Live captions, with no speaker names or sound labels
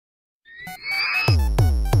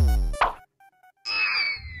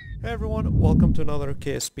everyone, welcome to another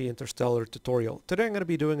KSP Interstellar tutorial. Today I'm going to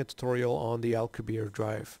be doing a tutorial on the Alcubierre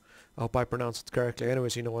drive. I hope I pronounced it correctly.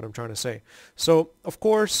 Anyways, you know what I'm trying to say. So, of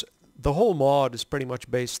course, the whole mod is pretty much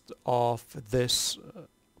based off this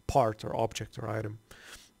part or object or item.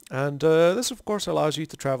 And this, of course, allows you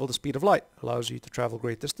to travel the speed of light, allows you to travel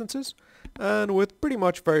great distances, and with pretty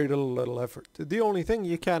much very little effort. The only thing,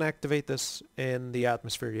 you can't activate this in the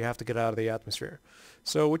atmosphere. You have to get out of the atmosphere.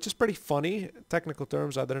 So, which is pretty funny. Technical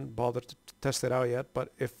terms, I didn't bother to test it out yet,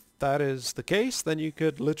 but if that is the case, then you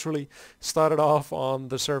could literally start it off on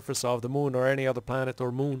the surface of the moon or any other planet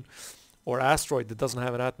or moon or asteroid that doesn't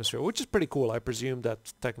have an atmosphere, which is pretty cool. I presume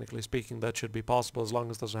that, technically speaking, that should be possible as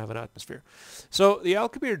long as it doesn't have an atmosphere. So the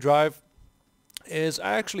Alcubierre drive is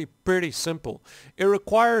actually pretty simple. It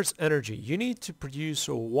requires energy. You need to produce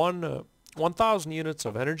 1,000 units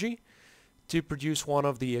of energy to produce one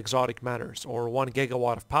of the exotic matters, or 1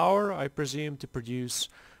 gigawatt of power, I presume, to produce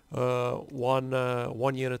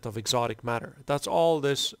one unit of exotic matter. That's all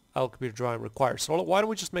this Alcubierre drive requires. So why don't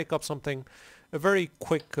we just make up something, a very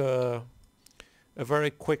quick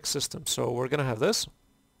system. So we're gonna have this.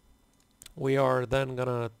 We are then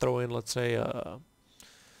gonna throw in, let's say,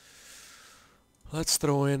 let's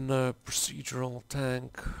throw in a procedural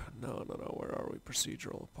tank. No, where are we?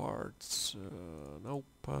 Procedural parts. Nope.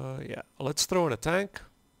 Yeah, let's throw in a tank.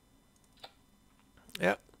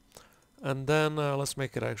 Yeah. And then let's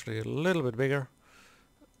make it actually a little bit bigger.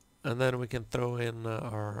 And then we can throw in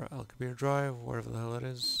our Alcubierre drive, wherever the hell it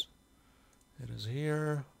is. It is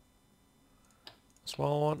here.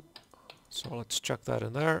 Small one. So let's chuck that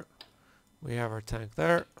in there. We have our tank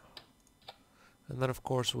there. And then of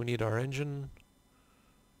course we need our engine.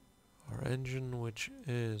 Our engine, which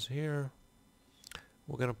is here.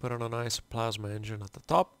 We're going to put on a nice plasma engine at the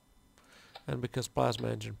top. And because plasma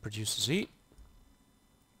engine produces heat,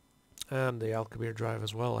 and the Alcubierre drive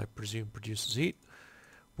as well, I presume, produces heat,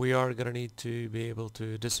 we are going to need to be able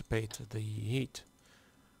to dissipate the heat.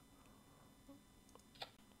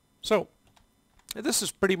 So, this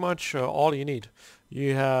is pretty much all you need.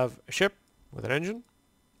 You have a ship with an engine,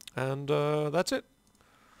 and that's it.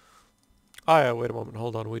 Ah, yeah, wait a moment,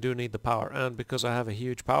 hold on, we do need the power, and because I have a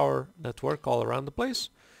huge power network all around the place,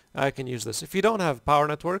 I can use this. If you don't have a power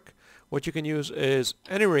network, what you can use is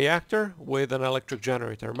any reactor with an electric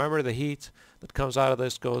generator. Remember, the heat that comes out of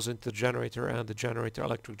this goes into the generator, and the generator,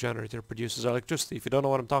 electric generator, produces electricity. If you don't know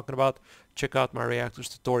what I'm talking about, check out my reactors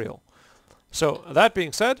tutorial. So, that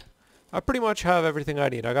being said, I pretty much have everything I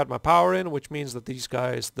need. I got my power in, which means that these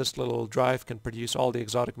guys, this little drive can produce all the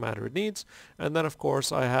exotic matter it needs. And then, of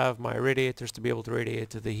course, I have my radiators to be able to radiate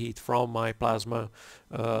the heat from my plasma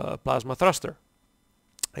thruster.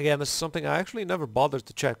 Again, this is something I actually never bothered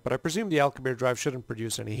to check, but I presume the Alcubierre drive shouldn't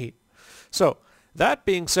produce any heat. So, that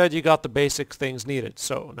being said, you got the basic things needed.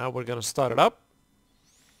 So, now we're going to start it up.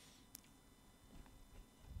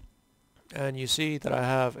 And you see that I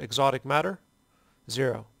have exotic matter,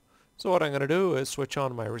 0. So what I'm going to do is switch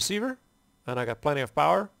on my receiver, and I got plenty of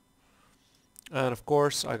power. And of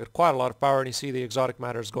course, I got quite a lot of power, and you see the exotic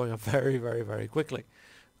matter is going up very quickly.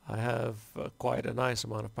 I have quite a nice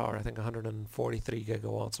amount of power. I think 143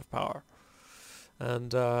 gigawatts of power.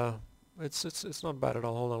 And it's not bad at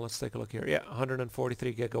all. Hold on, let's take a look here. Yeah,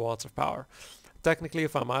 143 gigawatts of power. Technically,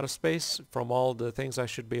 if I'm out of space from all the things, I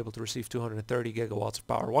should be able to receive 230 gigawatts of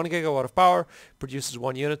power. 1 gigawatt of power produces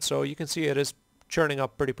 1 unit, so you can see it is churning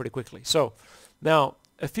up pretty quickly. So, now,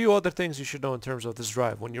 a few other things you should know in terms of this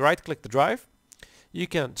drive. When you right-click the drive, you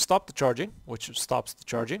can stop the charging, which stops the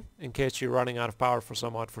charging, in case you're running out of power for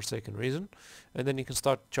some odd-forsaken reason. And then you can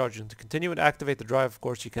start charging. To continue and activate the drive, of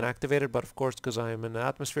course, you can activate it, but of course, because I am in the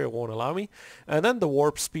atmosphere, it won't allow me. And then the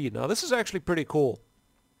warp speed. Now, this is actually pretty cool.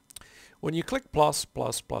 When you click plus,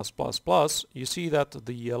 you see that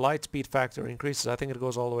the light speed factor increases. I think it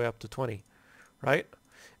goes all the way up to 20, right?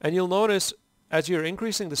 And you'll notice, as you're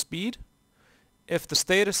increasing the speed, if the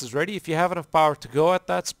status is ready, if you have enough power to go at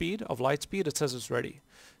that speed of light speed, it says it's ready.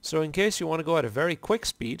 So in case you want to go at a very quick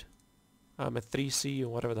speed, I'm at 3C, or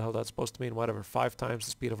whatever the hell that's supposed to mean, whatever, 5 times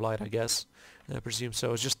the speed of light, I guess. I presume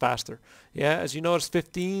so. It's just faster. Yeah, as you notice,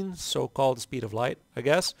 15, so-called the speed of light, I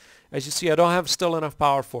guess. As you see, I don't have still enough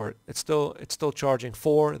power for it. It's still charging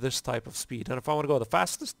for this type of speed. And if I want to go the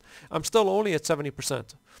fastest, I'm still only at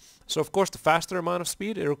 70%. So of course, the faster amount of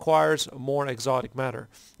speed, it requires more exotic matter.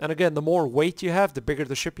 And again, the more weight you have, the bigger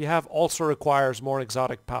the ship you have, also requires more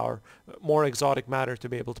exotic power, more exotic matter to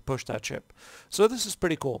be able to push that ship. So this is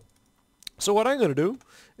pretty cool. So what I'm going to do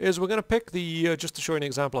is we're going to pick the, just to show you an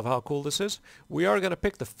example of how cool this is, we are going to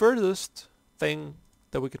pick the furthest thing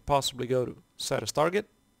that we could possibly go to. Set as target.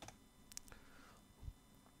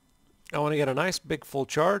 I want to get a nice big full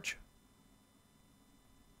charge.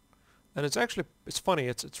 And it's actually, it's funny,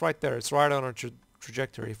 it's right there. It's right on our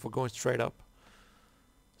trajectory if we're going straight up.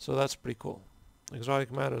 So that's pretty cool.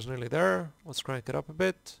 Exotic matter is nearly there. Let's crank it up a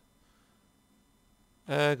bit.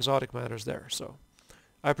 Exotic matter is there. So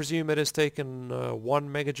I presume it has taken 1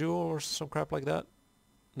 megajoule or some crap like that.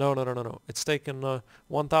 No. It's taken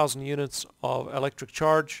 1,000 units of electric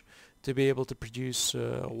charge to be able to produce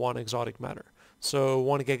 1 exotic matter. So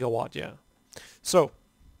 1 gigawatt, yeah. So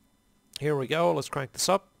here we go. Let's crank this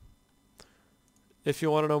up. If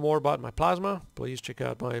you want to know more about my plasma, please check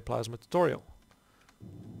out my plasma tutorial.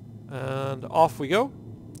 And off we go.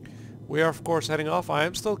 We are of course heading off. I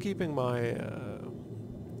am still keeping my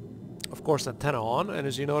of course antenna on, and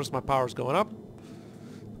as you notice my power is going up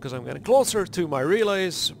because I'm getting closer to my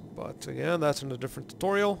relays, but again that's in a different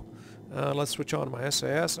tutorial. Let's switch on my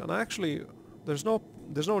SAS, and actually there's no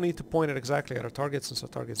need to point it exactly at our target since our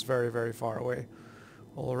target's very far away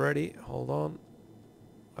already. Hold on,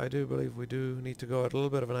 I do believe we do need to go at a little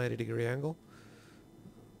bit of a 90-degree angle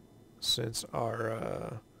since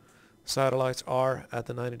our satellites are at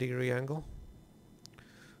the 90-degree angle,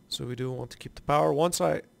 so we do want to keep the power. Once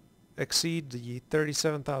I exceed the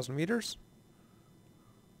 37,000 meters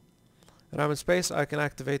and I'm in space, I can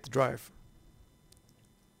activate the drive.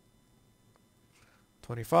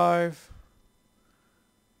 25,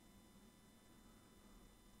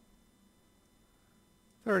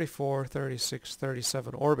 34, 36,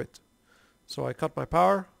 37 orbit. So I cut my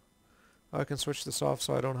power. I can switch this off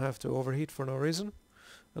so I don't have to overheat for no reason.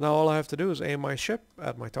 And now all I have to do is aim my ship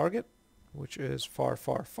at my target, which is far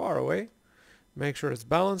away. Make sure it's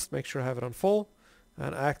balanced, make sure I have it on full,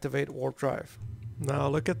 and activate warp drive. Now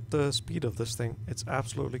look at the speed of this thing. It's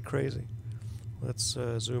absolutely crazy. Let's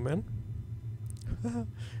zoom in. And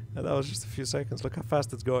that was just a few seconds. Look how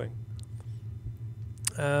fast it's going.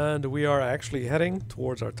 And we are actually heading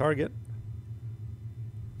towards our target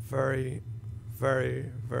very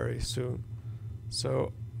soon.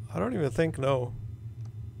 So I don't even think, no,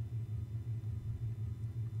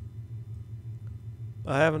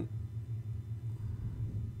 I haven't.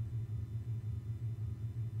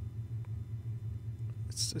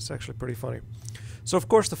 It's actually pretty funny. So of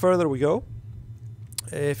course the further we go,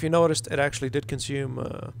 if you noticed, it actually did consume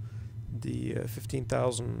the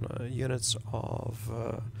 15,000 units of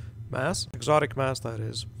mass, exotic mass that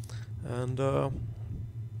is. And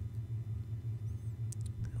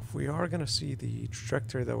if we are going to see the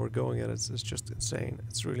trajectory that we're going at, it's just insane.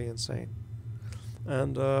 It's really insane.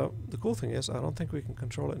 And the cool thing is, I don't think we can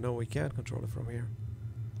control it. No, we can't control it from here.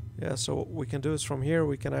 Yeah, so what we can do is from here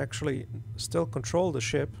we can actually still control the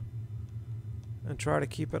ship and try to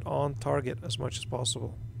keep it on target as much as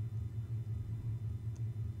possible.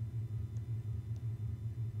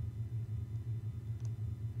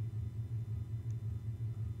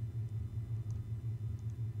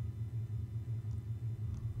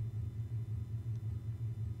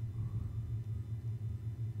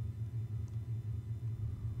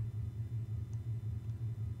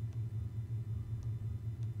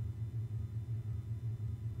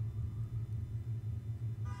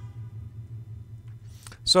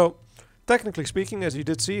 So, technically speaking, as you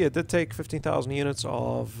did see, it did take 15,000 units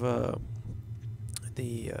of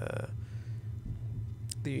the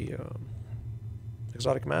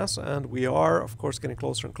exotic mass, and we are, of course, getting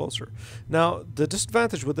closer and closer. Now, the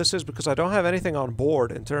disadvantage with this is because I don't have anything on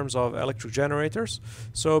board in terms of electric generators.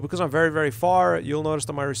 So, because I'm very far, you'll notice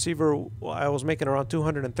that my receiver, I was making around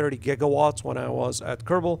 230 gigawatts when I was at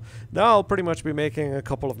Kerbal. Now, I'll pretty much be making a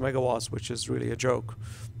couple of megawatts, which is really a joke.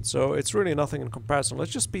 So it's really nothing in comparison. Let's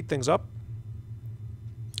just speed things up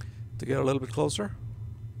to get a little bit closer.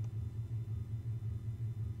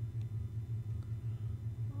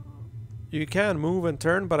 You can move and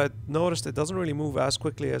turn, but I noticed it doesn't really move as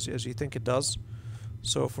quickly as you think it does.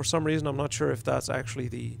 So for some reason, I'm not sure if that's actually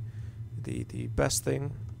the best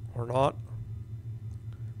thing or not.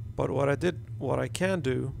 But what I can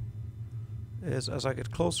do is, as I get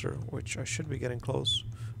closer, which I should be getting close.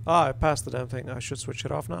 Ah, I passed the damn thing. I should switch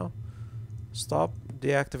it off now. Stop.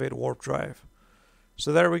 Deactivate warp drive.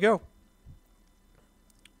 So there we go.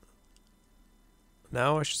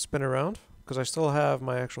 Now I should spin around because I still have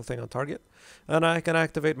my actual thing on target. And I can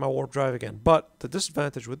activate my warp drive again. But the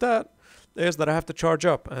disadvantage with that is that I have to charge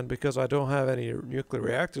up. And because I don't have any nuclear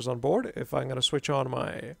reactors on board, if I'm going to switch on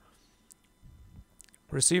my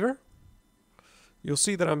receiver, you'll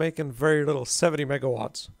see that I'm making very little, 70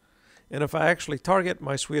 megawatts. And if I actually target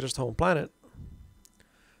my sweetest home planet,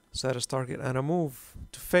 set as target, and I move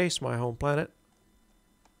to face my home planet,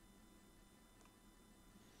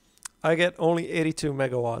 I get only 82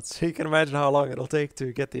 megawatts. So you can imagine how long it'll take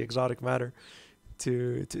to get the exotic matter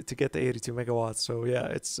to get the 82 megawatts. So yeah,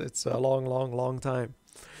 it's a long time.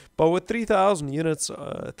 But with 3,000 units,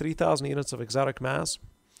 3,000 units of exotic mass,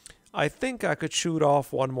 I think I could shoot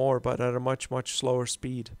off one more, but at a much slower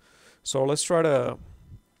speed. So let's try to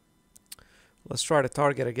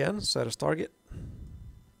target again. Set as target.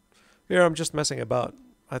 Here I'm just messing about.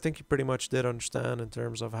 I think you pretty much did understand in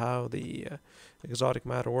terms of how the exotic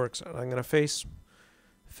matter works. And I'm gonna face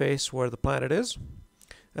where the planet is.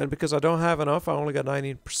 And because I don't have enough, I only got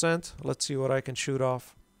 19%. Let's see what I can shoot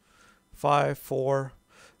off. 5, 4.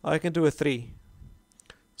 I can do a 3.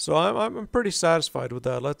 So I'm pretty satisfied with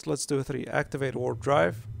that. Let's do a 3. Activate warp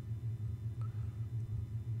drive.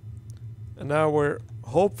 And now we're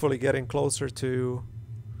hopefully getting closer to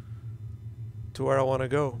where I want to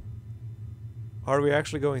go. Are we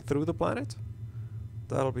actually going through the planet?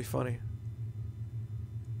 That'll be funny.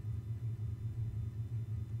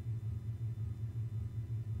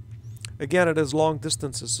 Again, it is long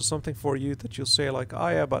distances, so something for you that you'll say like, oh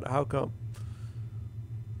yeah, but how come?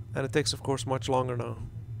 And it takes, of course, much longer now.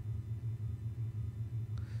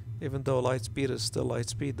 Even though light speed is still light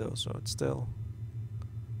speed though, so it's still...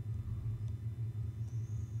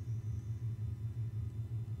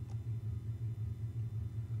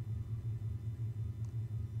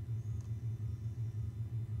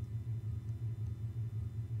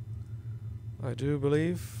 I do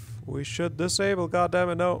believe we should disable,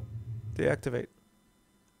 goddammit, no. Deactivate.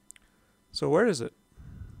 So where is it?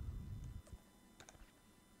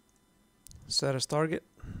 Set as target.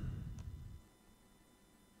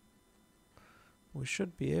 We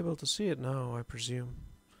should be able to see it now, I presume.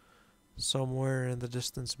 Somewhere in the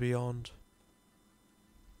distance beyond.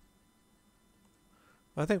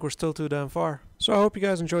 I think we're still too damn far. So I hope you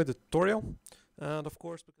guys enjoyed the tutorial. And of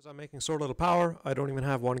course, because I'm making so little power, I don't even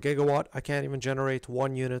have 1 gigawatt. I can't even generate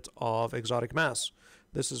 1 unit of exotic mass.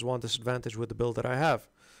 This is one disadvantage with the build that I have.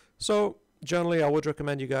 So generally, I would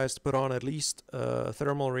recommend you guys to put on at least a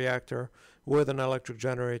thermal reactor with an electric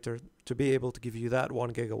generator to be able to give you that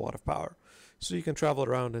 1 gigawatt of power. So you can travel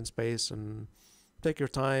around in space and take your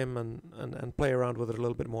time and play around with it a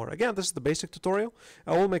little bit more. Again, this is the basic tutorial.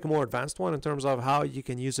 I will make a more advanced one in terms of how you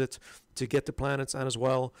can use it to get to planets, and as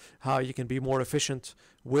well how you can be more efficient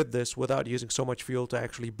with this without using so much fuel to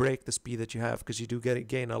actually break the speed that you have, because you do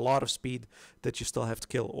gain a lot of speed that you still have to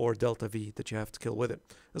kill, or delta V that you have to kill with it.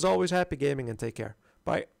 As always, happy gaming and take care.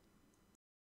 Bye.